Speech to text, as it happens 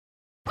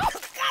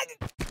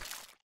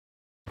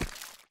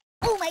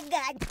my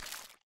God!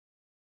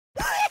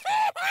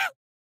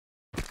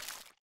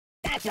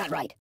 That's not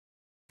right.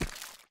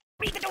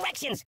 Read the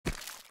directions.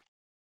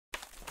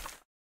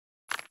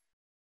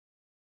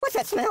 What's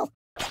that smell?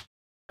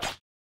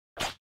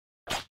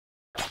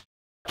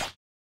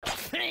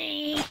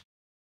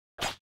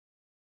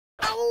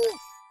 Oh!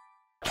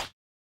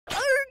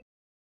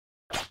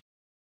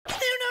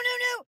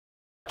 No!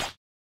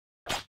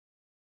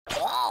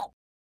 Oh!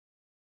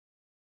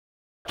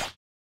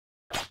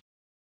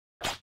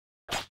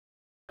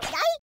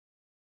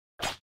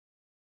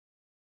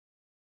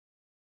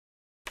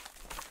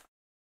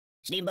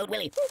 Steamboat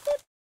Willie.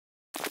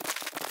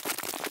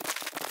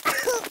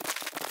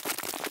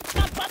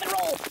 Stop, pop, and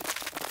roll!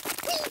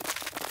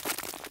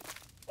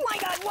 My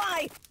God,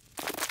 why?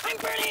 I'm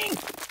burning!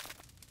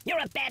 You're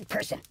a bad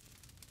person.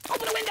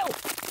 Open the window!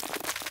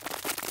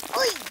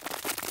 Oi!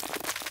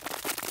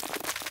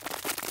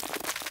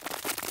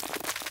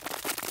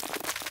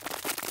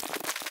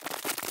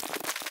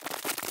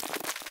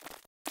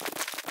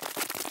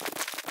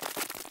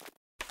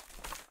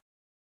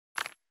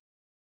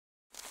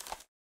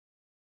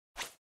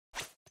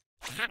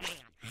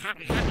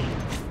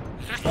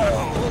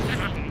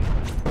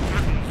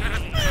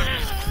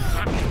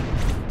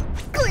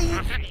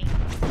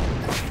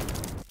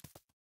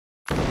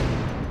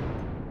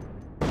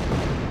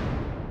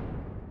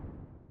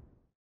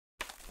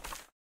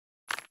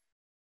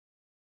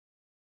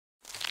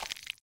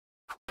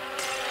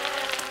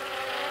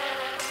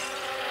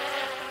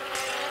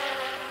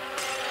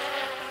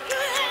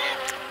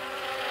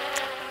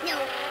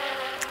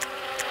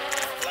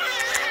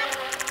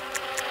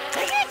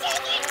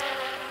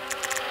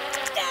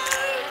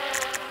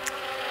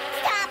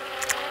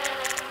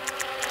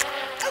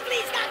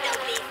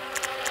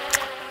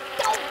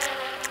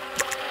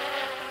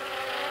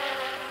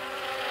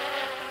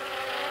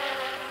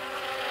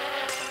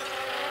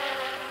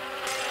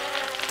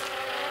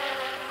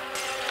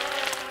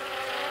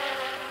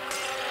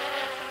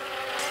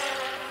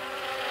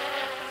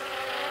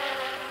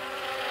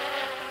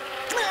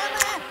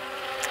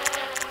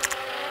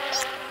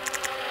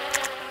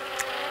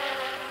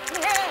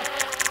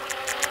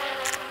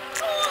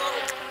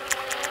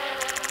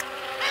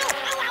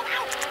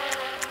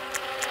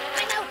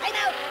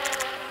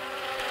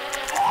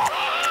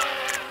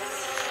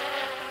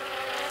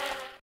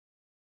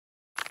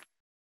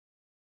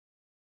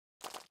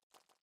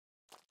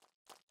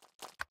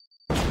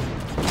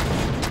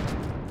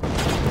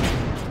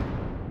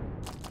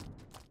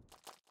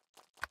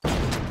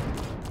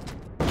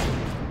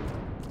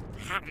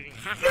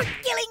 You're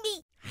killing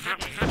me!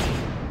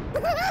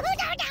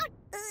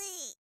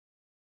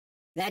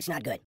 That's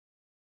not good.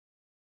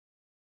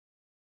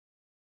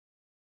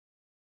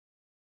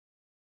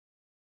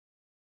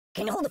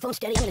 Can you hold the phone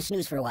steady? I'm gonna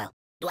snooze for a while.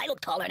 Do I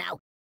look taller now?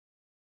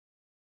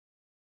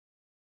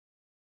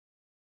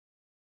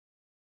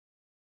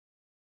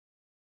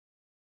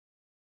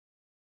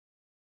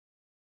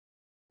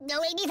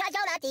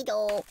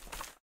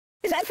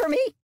 Is that for me?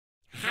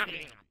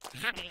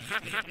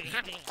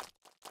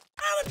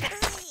 Oh!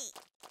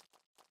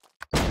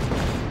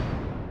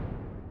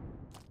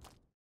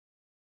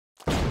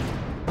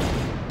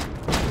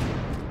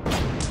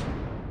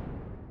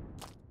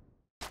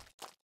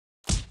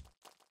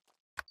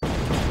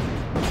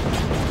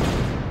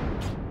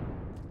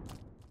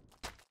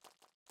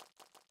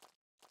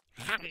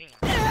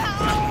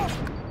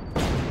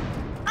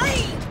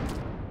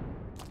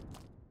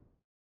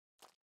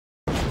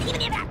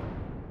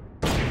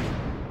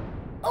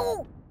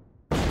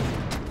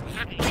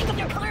 Think of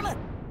your karma!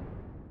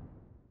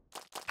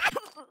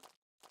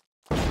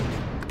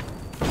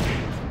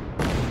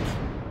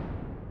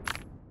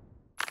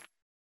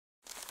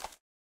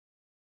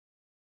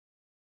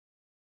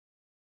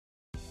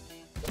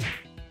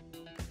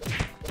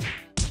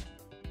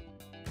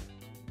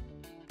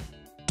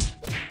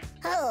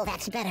 Oh,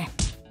 that's better.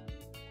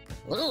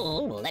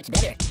 Oh, that's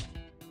better.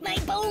 My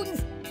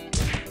bones!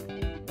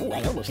 Oh,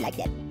 I almost like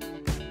that.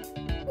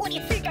 What do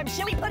you think? I'm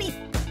silly putty?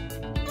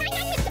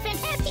 I'm Mr.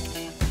 Fantastic.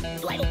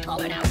 Do I look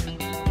taller now?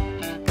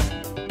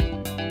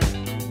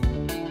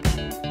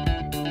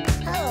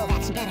 Oh,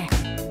 that's better.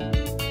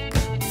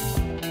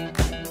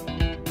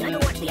 Can I go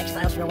watch the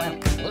X-Files for a while?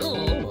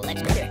 Oh,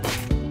 that's better.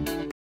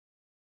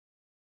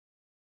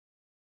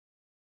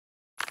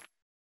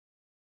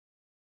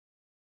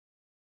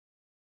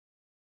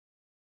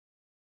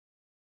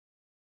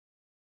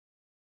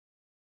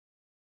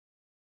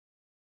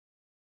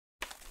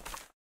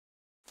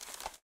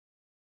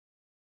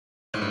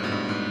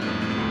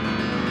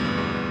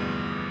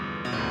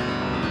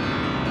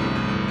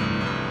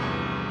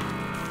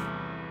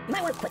 You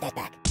might want to put that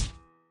back.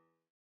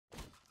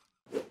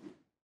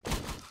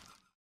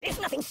 There's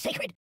nothing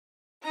sacred.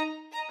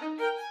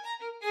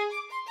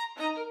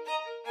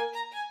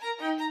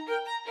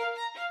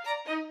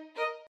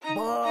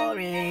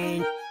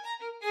 Boring.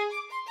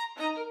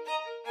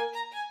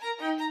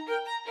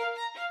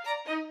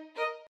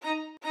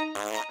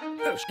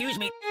 Oh, excuse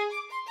me.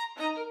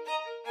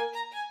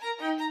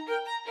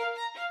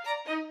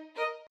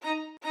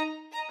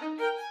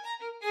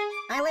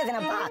 I live in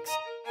a box.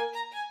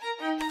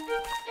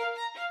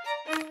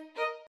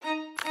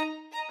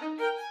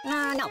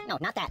 No,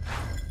 not that.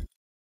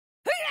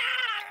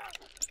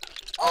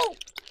 Oh!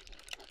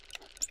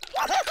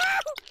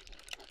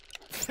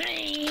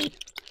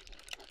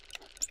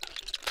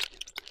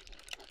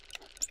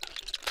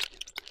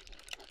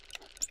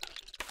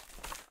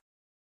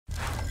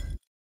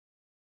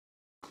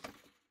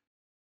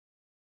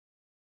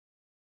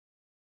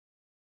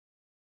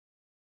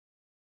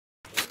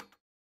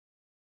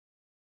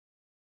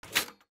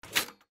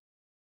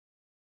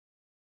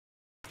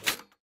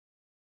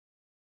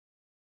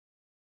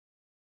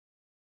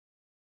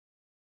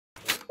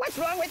 What's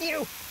wrong with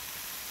you?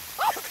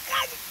 Oh,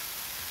 God!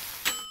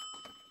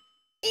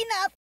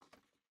 Enough!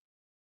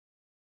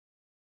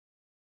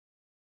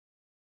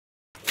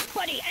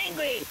 Buddy,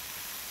 angry!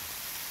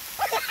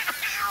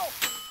 Ow!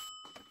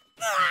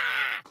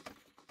 Ah!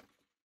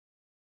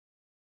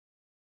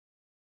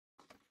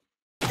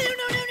 No!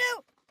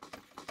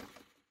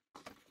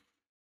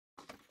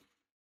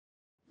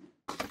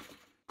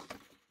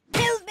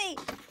 Help me!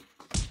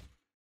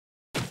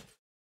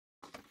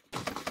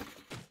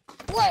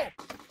 Whoa!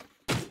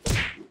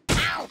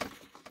 Ow!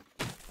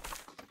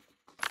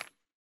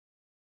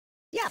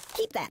 Yeah,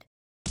 keep that.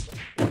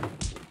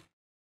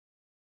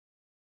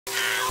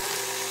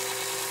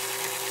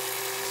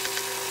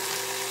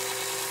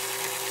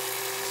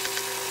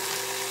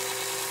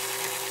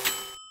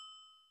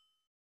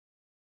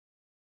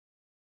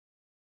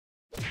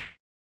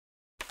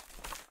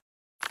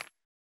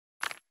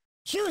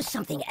 Choose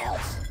something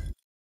else.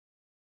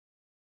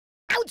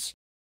 Ouch!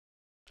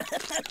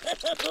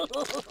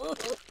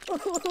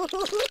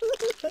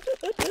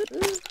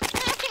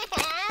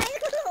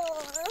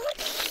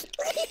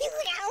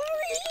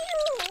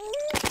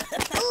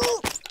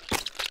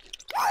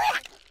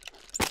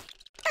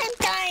 I'm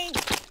dying!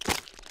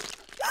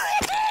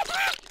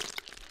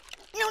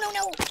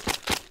 No!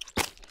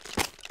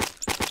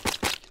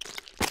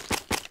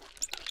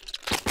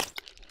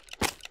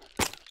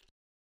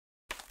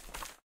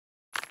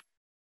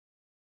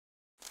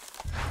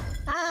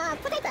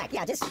 Put it back.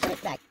 Yeah, just put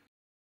it back.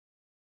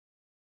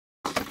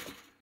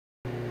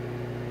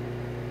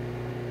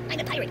 I'm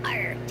a pirate.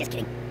 Arr, just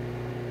kidding.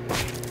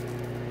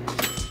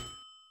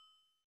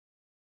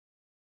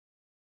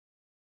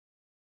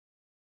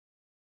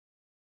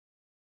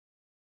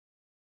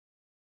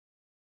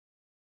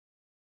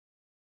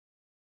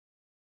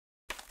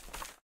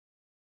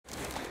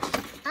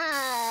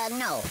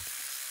 No.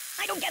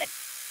 I don't get it.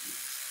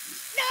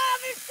 No!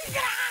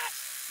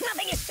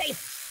 Nothing is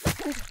safe.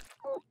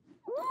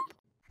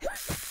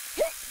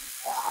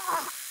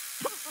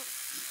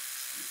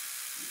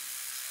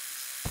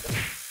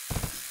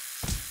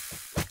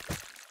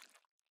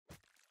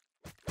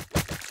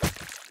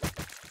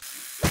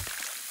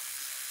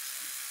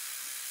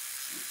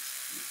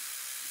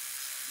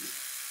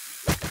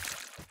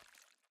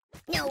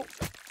 No.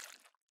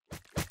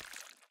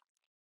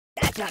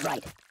 That's not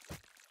right.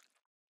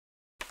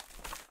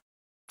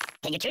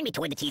 Can you turn me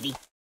toward the TV?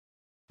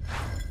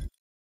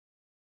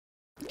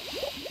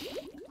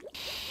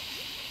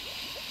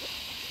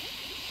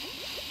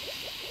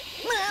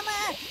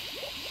 Mama!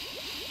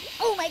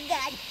 Oh my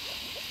God!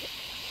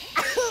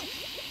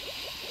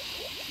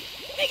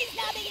 Make it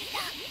stop!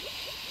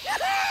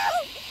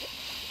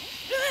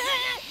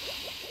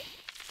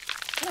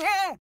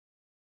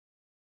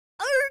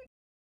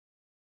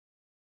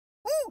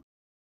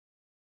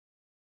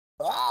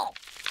 Oh!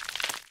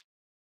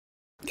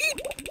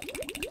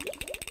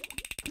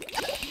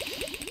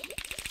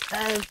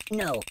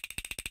 No.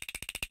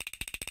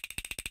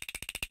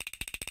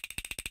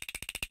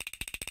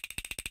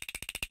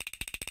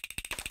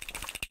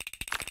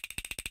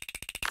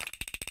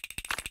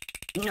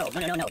 No,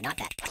 not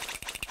that.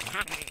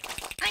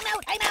 I'm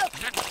out!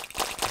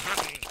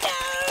 No!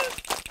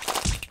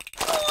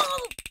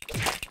 Oh!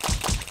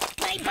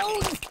 My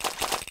bones!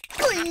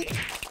 Oh,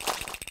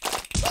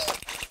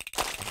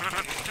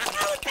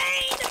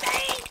 the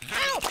pain!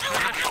 Ow!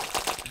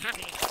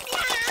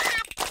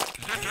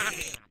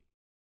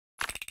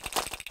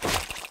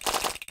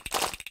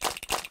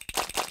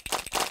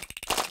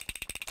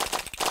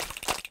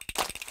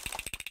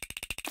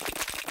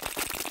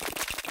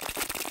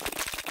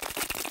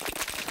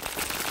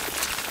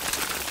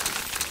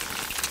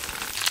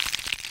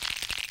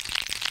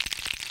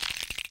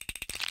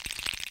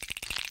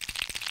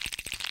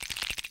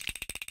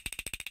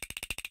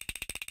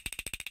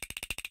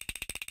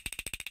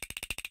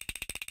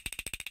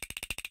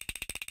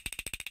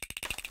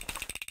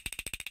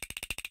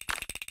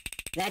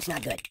 That's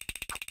not good.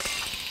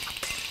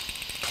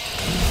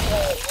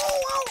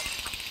 Whoa.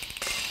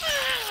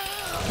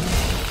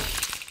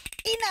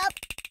 Enough!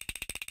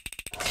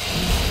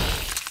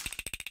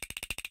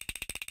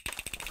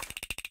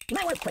 You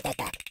might want to put that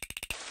back.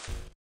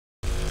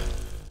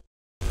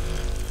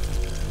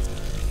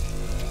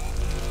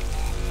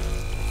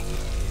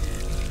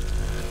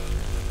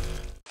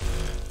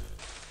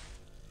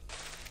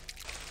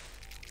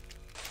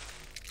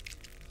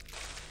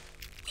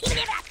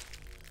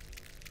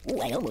 Ooh,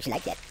 I almost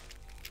like that.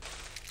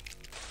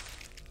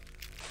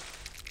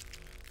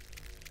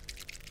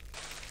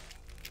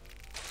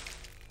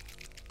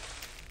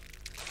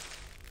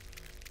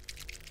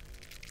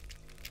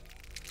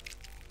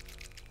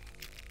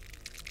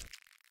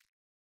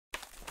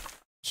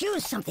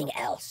 Choose something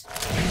else.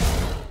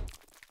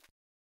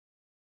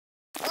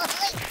 No,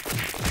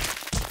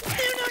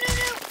 no, no,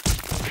 no!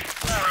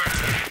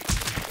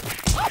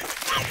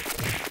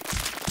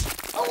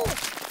 Oh!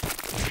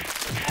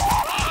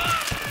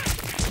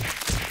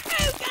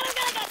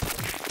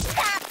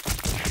 Stop!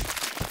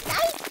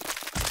 Right?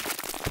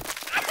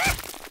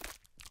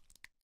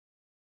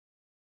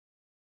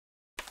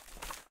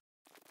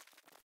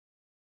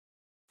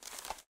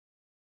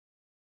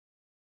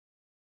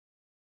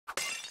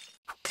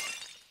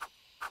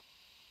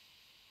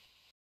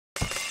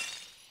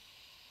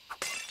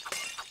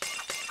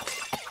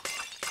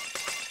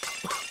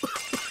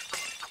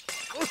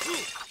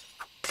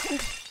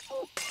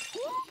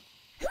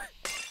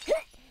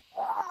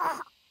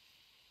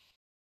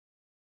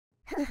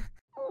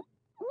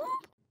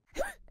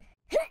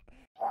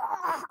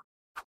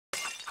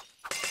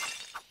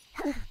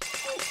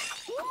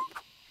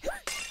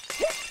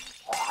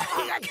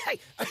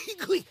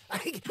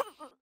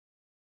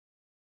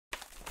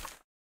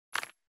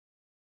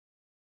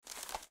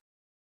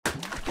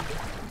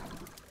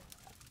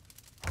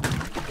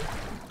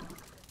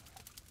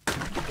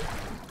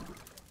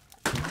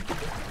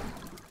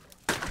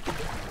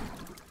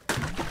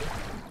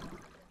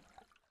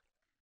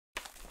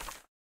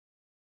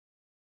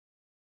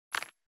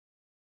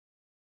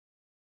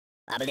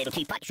 I'm a little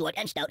teapot, short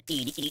and stout.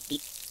 Make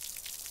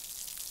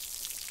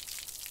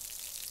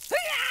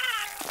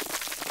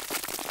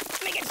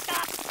it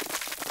stop!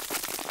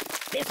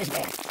 This is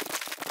bad.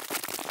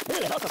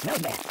 Ooh, it also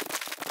smells bad.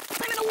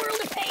 I'm in a world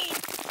of pain!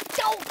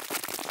 Don't!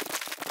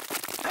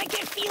 I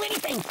can't feel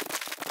anything!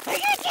 I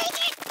can't take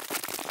it!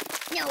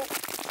 No!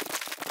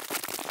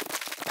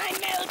 I'm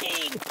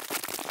melting!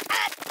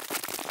 Ah!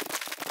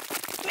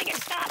 Make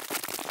it stop!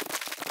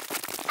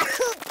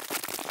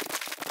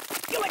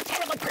 You're a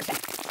terrible person!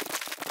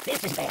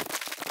 This is bad.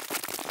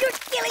 You're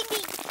killing me!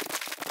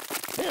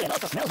 Ooh, it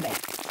also smells bad.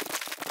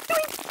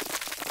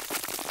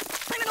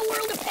 I'm in a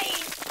world of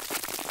pain!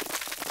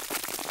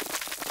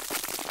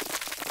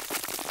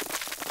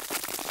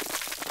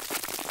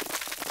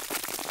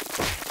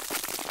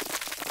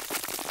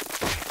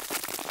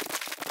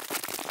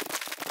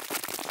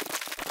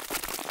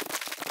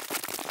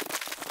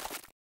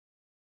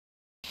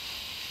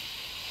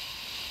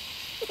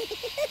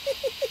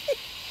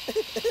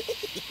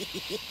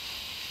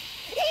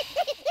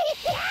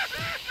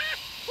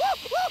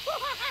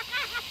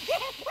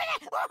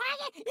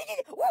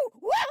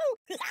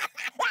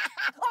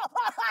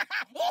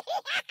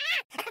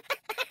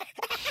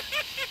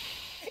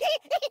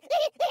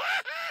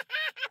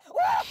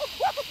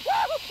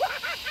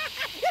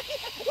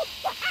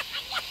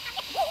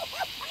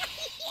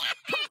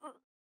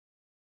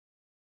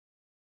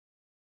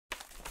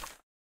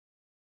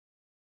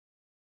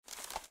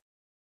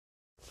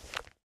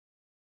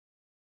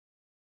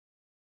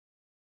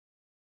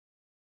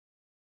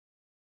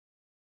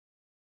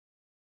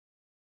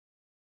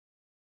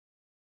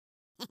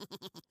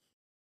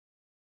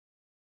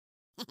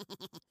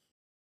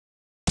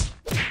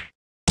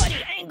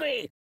 Buddy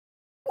angry!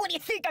 What do you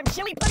think, I'm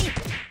silly putty?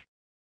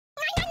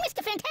 I'm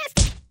Mr.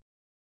 Fantastic!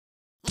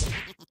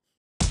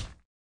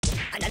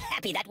 I'm not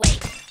happy that way.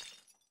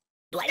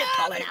 Do I look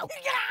taller now?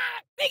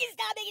 Make it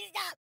stop! Make it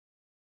stop!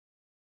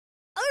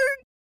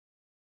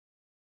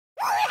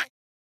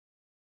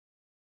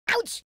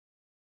 Ouch!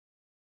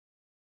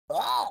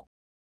 Oh!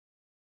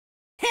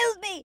 Help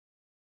me!